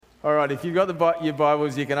All right, if you've got your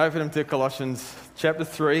Bibles, you can open them to Colossians chapter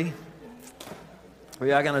 3.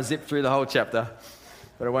 We are going to zip through the whole chapter,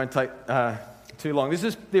 but it won't take too long. This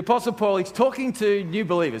is the Apostle Paul. He's talking to new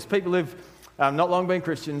believers, people who've not long been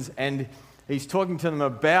Christians, and he's talking to them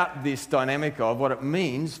about this dynamic of what it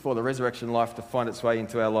means for the resurrection life to find its way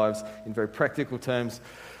into our lives in very practical terms.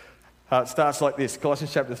 It starts like this,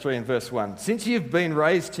 Colossians chapter 3 and verse 1. Since you've been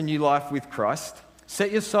raised to new life with Christ, set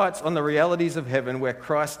your sights on the realities of heaven where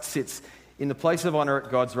Christ sits in the place of honour at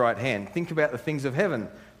God's right hand. Think about the things of heaven,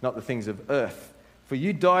 not the things of earth. For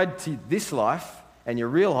you died to this life, and your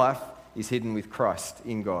real life is hidden with Christ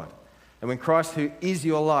in God. And when Christ, who is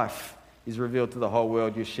your life, is revealed to the whole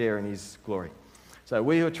world, you share in his glory. So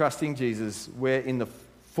we who are trusting Jesus, we're in the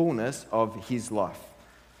fullness of his life.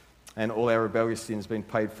 And all our rebellious sins have been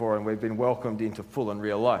paid for, and we've been welcomed into full and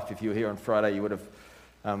real life. If you were here on Friday, you would have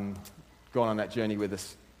gone on that journey with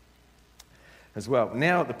us as well.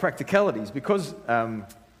 Now, the practicalities, because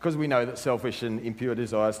we know that selfish and impure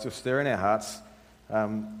desires still stir in our hearts,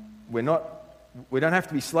 we don't have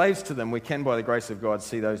to be slaves to them. We can, by the grace of God,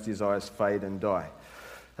 see those desires fade and die.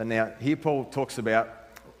 And now, here Paul talks about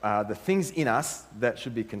the things in us that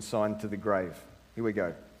should be consigned to the grave. Here we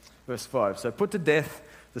go. Verse 5. So put to death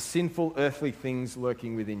the sinful earthly things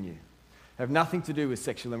lurking within you. Have nothing to do with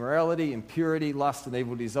sexual immorality, impurity, lust, and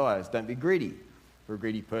evil desires. Don't be greedy, for a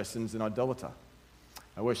greedy person's an idolater,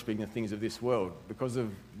 worshipping the things of this world. Because of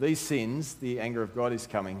these sins, the anger of God is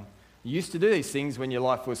coming. You used to do these things when your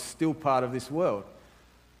life was still part of this world.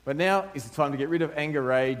 But now is the time to get rid of anger,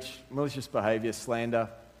 rage, malicious behaviour, slander,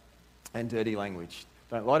 and dirty language.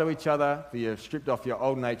 Don't lie to each other, for you've stripped off your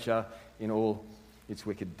old nature in all its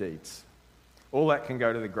wicked deeds. All that can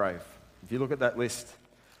go to the grave. If you look at that list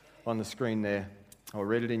on the screen there, or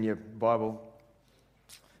read it in your Bible,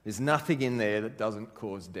 there's nothing in there that doesn't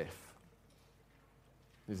cause death.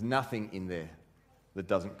 There's nothing in there that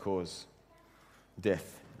doesn't cause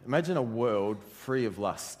death. Imagine a world free of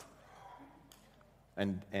lust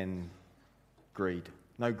and greed.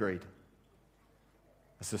 No greed.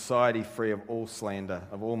 A society free of all slander,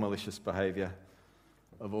 of all malicious behaviour,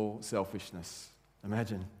 of all selfishness.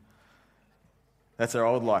 Imagine. That's our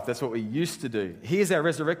old life. That's what we used to do. Here's our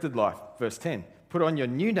resurrected life. Verse 10. Put on your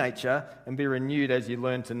new nature and be renewed as you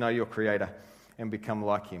learn to know your Creator and become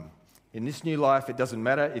like him. In this new life, it doesn't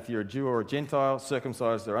matter if you're a Jew or a Gentile,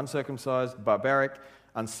 circumcised or uncircumcised, barbaric,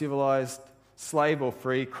 uncivilized, slave or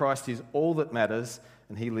free. Christ is all that matters,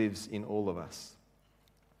 and he lives in all of us.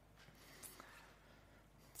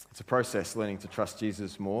 It's a process, learning to trust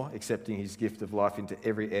Jesus more, accepting his gift of life into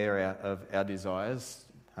every area of our desires.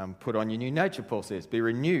 Put on your new nature, Paul says. Be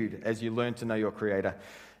renewed as you learn to know your Creator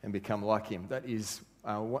and become like him. That is,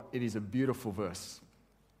 it is a beautiful verse.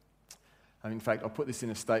 In fact, I'll put this in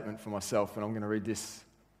a statement for myself, and I'm going to read this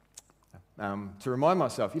to remind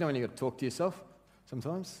myself. You know when you've got to talk to yourself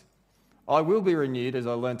sometimes? I will be renewed as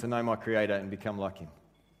I learn to know my Creator and become like him.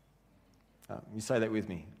 You say that with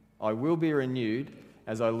me. I will be renewed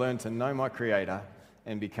as I learn to know my Creator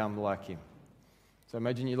and become like him. So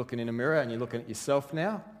imagine you're looking in a mirror and you're looking at yourself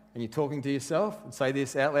now and you're talking to yourself, and say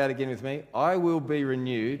this out loud again with me. I will be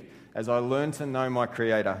renewed as I learn to know my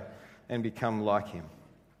Creator and become like him.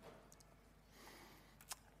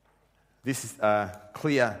 This is a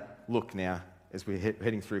clear look now as we're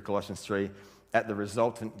heading through Colossians 3 at the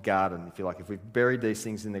resultant garden, if you like. If we've buried these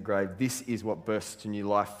things in the grave, this is what bursts to new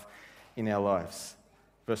life in our lives.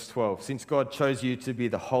 Verse 12, since God chose you to be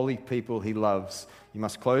the holy people he loves, you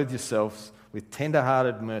must clothe yourselves with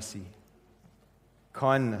tender-hearted mercy,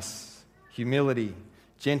 kindness, humility,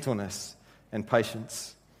 gentleness, and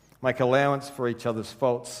patience. Make allowance for each other's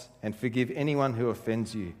faults and forgive anyone who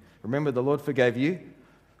offends you. Remember, the Lord forgave you,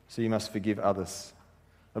 so you must forgive others.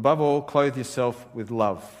 Above all, clothe yourself with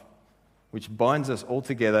love, which binds us all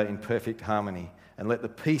together in perfect harmony, and let the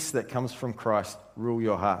peace that comes from Christ rule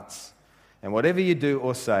your hearts. And whatever you do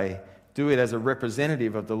or say, do it as a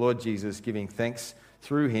representative of the Lord Jesus, giving thanks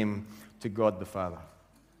through him to God the Father.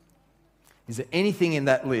 Is there anything in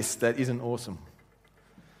that list that isn't awesome?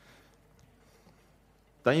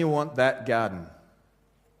 Don't you want that garden?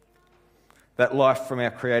 That life from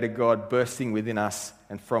our Creator God bursting within us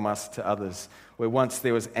and from us to others. Where once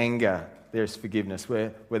there was anger, there is forgiveness.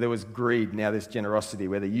 Where there was greed, now there's generosity.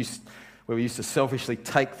 Where we used to selfishly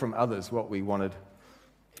take from others what we wanted,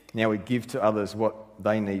 now we give to others what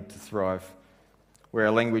they need to thrive. Where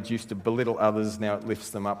our language used to belittle others, now it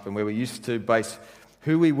lifts them up. And where we used to base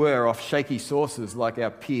who we were off shaky sources like our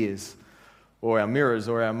peers or our mirrors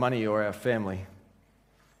or our money or our family.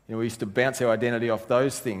 We used to bounce our identity off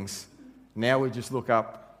those things. Now we just look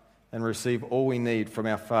up and receive all we need from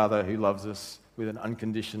our Father who loves us with an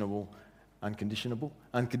unconditional,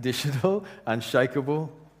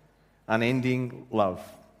 unshakable, unending love.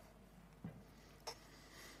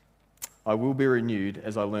 I will be renewed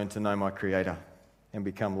as I learn to know my Creator and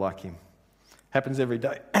become like Him. Happens every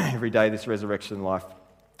day, this resurrection life,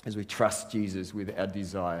 as we trust Jesus with our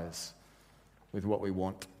desires, with what we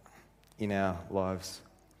want in our lives.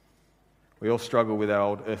 We all struggle with our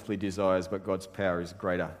old earthly desires, but God's power is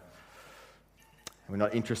greater. We're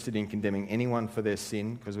not interested in condemning anyone for their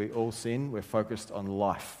sin, because we all sin. We're focused on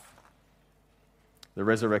life. The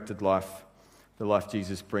resurrected life, the life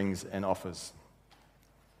Jesus brings and offers.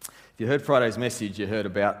 If you heard Friday's message, you heard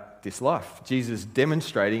about this life. Jesus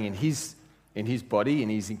demonstrating in his body, in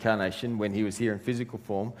his incarnation, when he was here in physical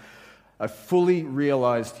form, a fully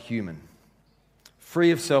realized human.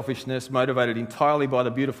 Free of selfishness, motivated entirely by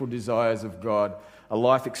the beautiful desires of God, a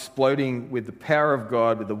life exploding with the power of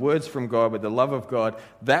God, with the words from God, with the love of God.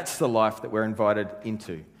 That's the life that we're invited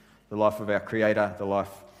into. The life of our Creator, the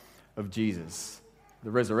life of Jesus.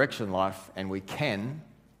 The resurrection life, and we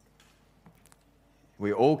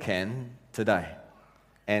all can today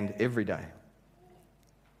and every day.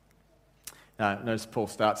 Now, notice Paul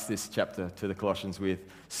starts this chapter to the Colossians with,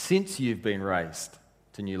 since you've been raised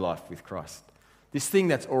to new life with Christ. This thing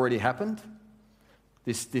that's already happened,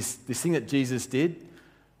 this thing that Jesus did,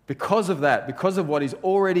 because of that, because of what is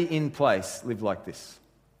already in place, live like this.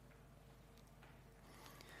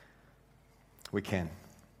 We can.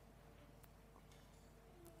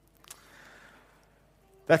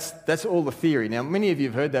 That's all the theory. Now, many of you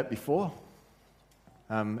have heard that before,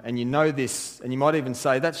 and you know this, and you might even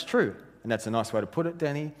say, that's true. And that's a nice way to put it,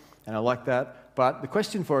 Danny, and I like that. But the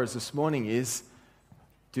question for us this morning is,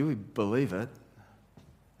 do we believe it?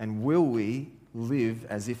 And will we live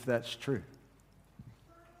as if that's true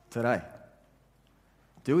today?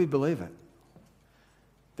 Do we believe it?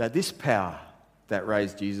 That this power that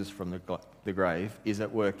raised Jesus from the grave is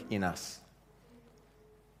at work in us.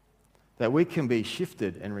 That we can be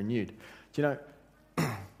shifted and renewed. Do you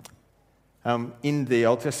know, in the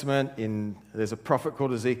Old Testament, there's a prophet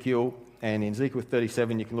called Ezekiel, and in Ezekiel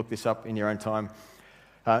 37, you can look this up in your own time.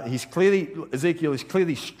 Ezekiel is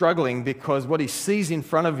clearly struggling because what he sees in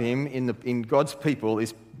front of him in God's people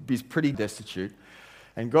is pretty destitute.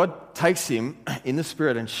 And God takes him in the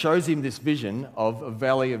Spirit and shows him this vision of a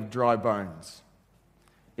valley of dry bones.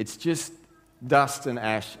 It's just dust and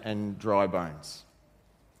ash and dry bones.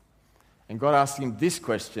 And God asks him this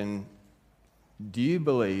question, do you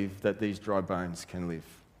believe that these dry bones can live?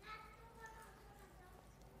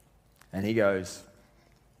 And he goes,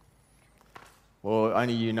 well,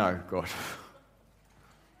 only you know, God.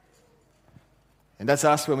 And that's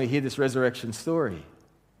us when we hear this resurrection story,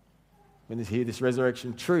 when we hear this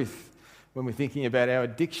resurrection truth, when we're thinking about our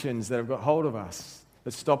addictions that have got hold of us,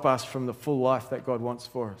 that stop us from the full life that God wants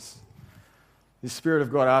for us. The Spirit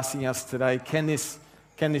of God asking us today, can this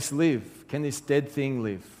live? Can this dead thing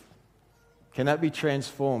live? Can that be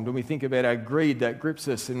transformed? When we think about our greed that grips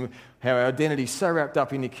us and how our identity is so wrapped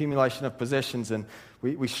up in the accumulation of possessions, and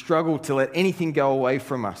we struggle to let anything go away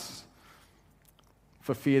from us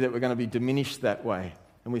for fear that we're going to be diminished that way.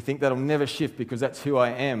 And we think that'll never shift because that's who I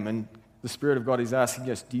am. And the Spirit of God is asking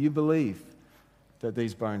us, do you believe that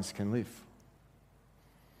these bones can live?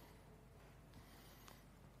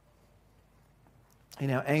 In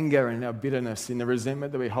our anger and our bitterness, in the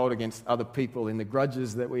resentment that we hold against other people, in the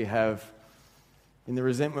grudges that we have, in the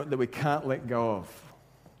resentment that we can't let go of.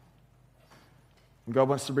 And God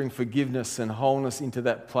wants to bring forgiveness and wholeness into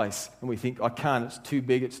that place. And we think, I can't, it's too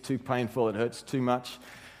big, it's too painful, it hurts too much.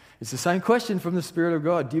 It's the same question from the Spirit of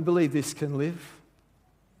God. Do you believe this can live?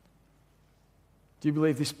 Do you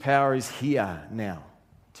believe this power is here now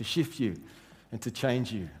to shift you and to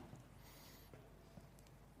change you?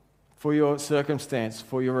 For your circumstance,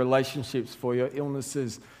 for your relationships, for your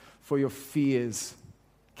illnesses, for your fears,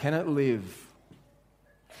 can it live?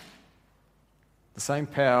 The same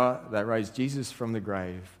power that raised Jesus from the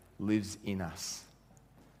grave lives in us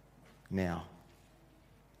now.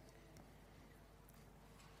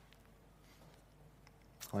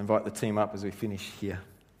 I'll invite the team up as we finish here.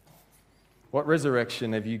 What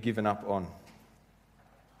resurrection have you given up on?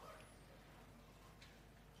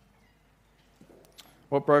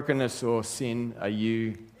 What brokenness or sin are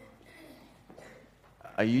you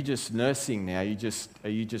just nursing now? Are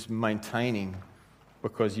you just maintaining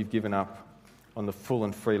because you've given up on the full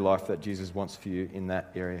and free life that Jesus wants for you in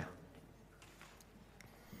that area?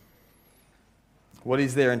 What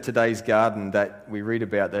is there in today's garden that we read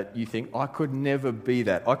about that you think, I could never be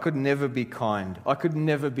that. I could never be kind. I could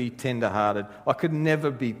never be tender-hearted. I could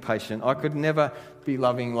never be patient. I could never be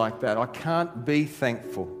loving like that. I can't be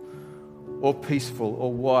thankful. or peaceful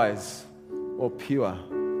or wise or pure.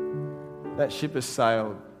 That ship has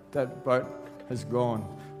sailed. That boat has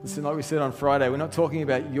gone. Listen, like we said on Friday, we're not talking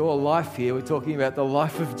about your life here. We're talking about the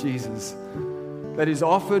life of Jesus that is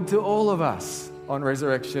offered to all of us on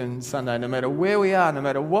Resurrection Sunday, no matter where we are, no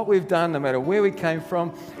matter what we've done, no matter where we came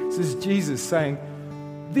from. This is Jesus saying,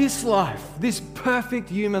 this life, this perfect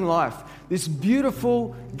human life, this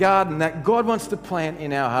beautiful garden that God wants to plant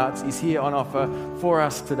in our hearts is here on offer for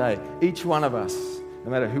us today. Each one of us, no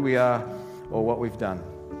matter who we are or what we've done.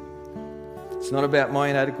 It's not about my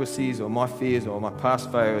inadequacies or my fears or my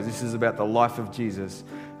past failures. This is about the life of Jesus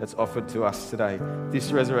that's offered to us today.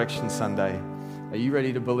 This Resurrection Sunday, are you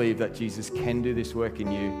ready to believe that Jesus can do this work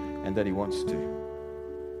in you and that he wants to?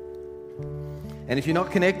 And if you're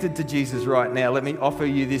not connected to Jesus right now, let me offer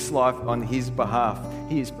you this life on his behalf.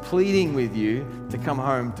 He is pleading with you to come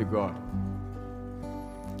home to God.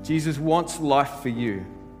 Jesus wants life for you.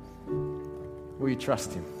 Will you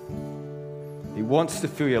trust him? He wants to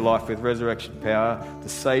fill your life with resurrection power to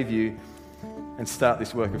save you and start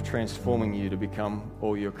this work of transforming you to become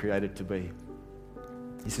all you're created to be.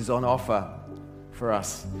 This is on offer for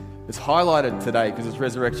us. It's highlighted today because it's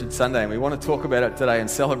Resurrection Sunday, and we want to talk about it today and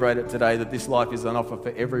celebrate it today, that this life is on offer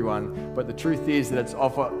for everyone. But the truth is that it's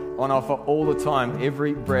on offer all the time,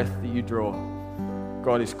 every breath that you draw.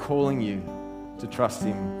 God is calling you to trust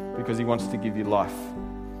him because he wants to give you life.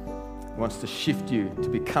 He wants to shift you to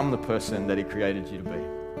become the person that he created you to be.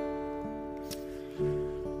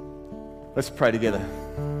 Let's pray together.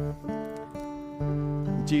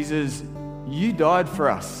 Jesus, you died for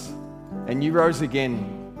us. And you rose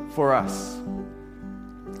again for us.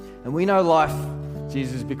 And we know life,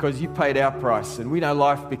 Jesus, because you paid our price. And we know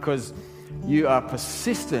life because you are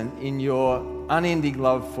persistent in your unending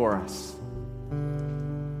love for us.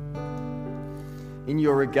 In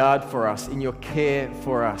your regard for us, in your care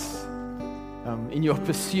for us, in your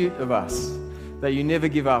pursuit of us, that you never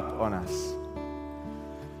give up on us.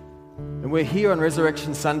 And we're here on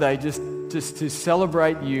Resurrection Sunday just to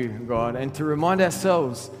celebrate you, God, and to remind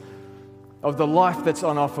ourselves of the life that's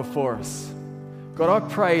on offer for us. God, I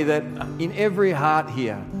pray that in every heart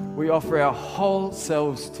here, we offer our whole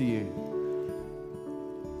selves to you.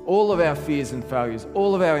 All of our fears and failures,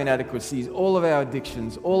 all of our inadequacies, all of our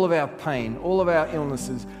addictions, all of our pain, all of our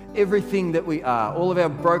illnesses, everything that we are, all of our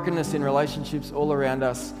brokenness in relationships all around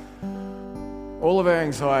us, all of our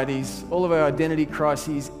anxieties, all of our identity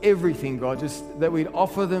crises, everything, God, just that we'd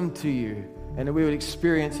offer them to you and that we would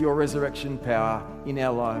experience your resurrection power in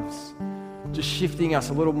our lives. Just shifting us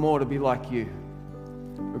a little more to be like you,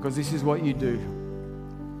 because this is what you do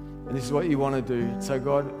and this is what you want to do. So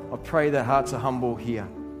God, I pray that hearts are humble here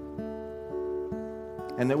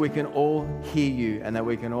and that we can all hear you and that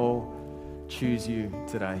we can all choose you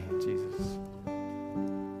today, Jesus.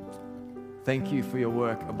 Thank you for your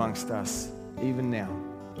work amongst us, even now.